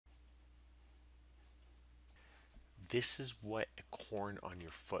This is what a corn on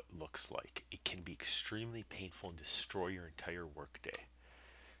your foot looks like. It can be extremely painful and destroy your entire workday.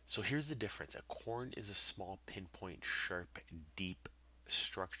 So here's the difference. A corn is a small pinpoint, sharp, deep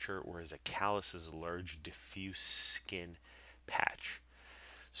structure, whereas a callus is a large, diffuse skin patch.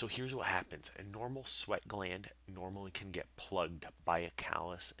 So here's what happens. A normal sweat gland normally can get plugged by a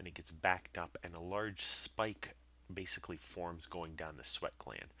callus and it gets backed up and a large spike basically forms going down the sweat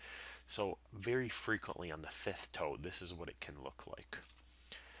gland. So very frequently on the fifth toe, this is what it can look like.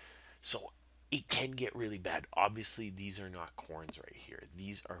 So it can get really bad. Obviously, these are not corns right here.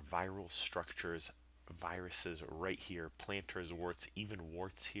 These are viral structures, viruses right here, plantars, warts, even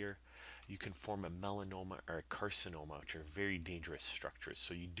warts here. You can form a melanoma or a carcinoma, which are very dangerous structures.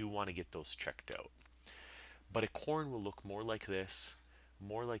 So you do want to get those checked out. But a corn will look more like this,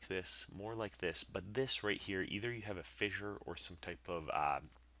 more like this, more like this. But this right here, either you have a fissure or some type of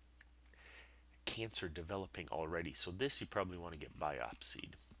cancer developing already. So this you probably want to get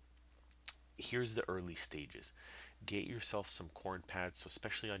biopsied. Here's the early stages. Get yourself some corn pads, so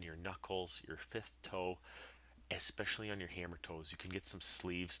especially on your knuckles, your fifth toe, especially on your hammer toes. You can get some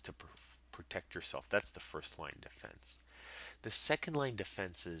sleeves to protect yourself. That's the first line defense. The second line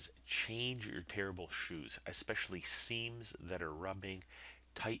defense is change your terrible shoes, especially seams that are rubbing,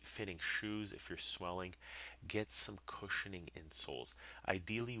 tight fitting shoes if you're swelling. Get some cushioning insoles.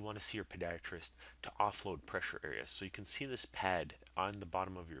 Ideally, you want to see your podiatrist to offload pressure areas. So you can see this pad on the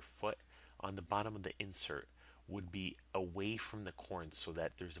bottom of your foot, on the bottom of the insert would be away from the corns so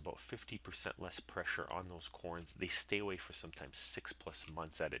that there's about 50% less pressure on those corns. They stay away for sometimes 6+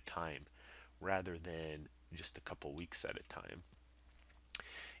 months at a time rather than just a couple weeks at a time.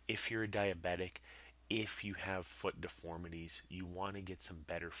 If you're a diabetic, if you have foot deformities, you want to get some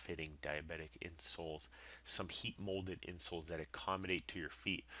better fitting diabetic insoles, some heat molded insoles that accommodate to your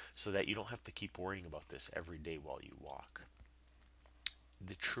feet so that you don't have to keep worrying about this every day while you walk.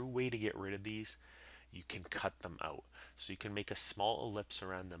 The true way to get rid of these, you can cut them out. So you can make a small ellipse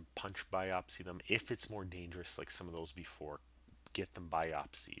around them, punch biopsy them. If it's more dangerous, like some of those before, get them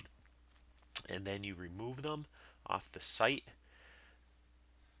biopsied. And then you remove them off the site,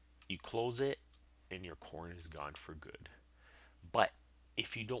 you close it, and your corn is gone for good. But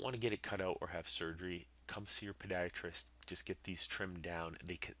if you don't want to get it cut out or have surgery, come see your podiatrist. Just get these trimmed down.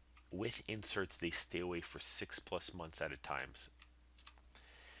 They can, with inserts, they stay away for 6+ months at a time.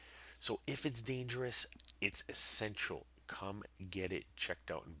 So if it's dangerous, it's essential. Come get it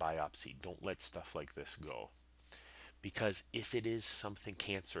checked out and biopsy. Don't let stuff like this go. Because if it is something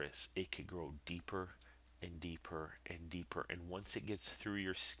cancerous, it could grow deeper and deeper and deeper. And once it gets through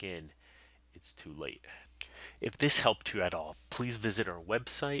your skin, it's too late. If this helped you at all, please visit our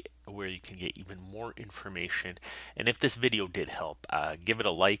website where you can get even more information. And if this video did help, give it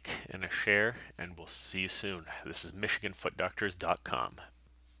a like and a share, and we'll see you soon. This is MichiganFootDoctors.com.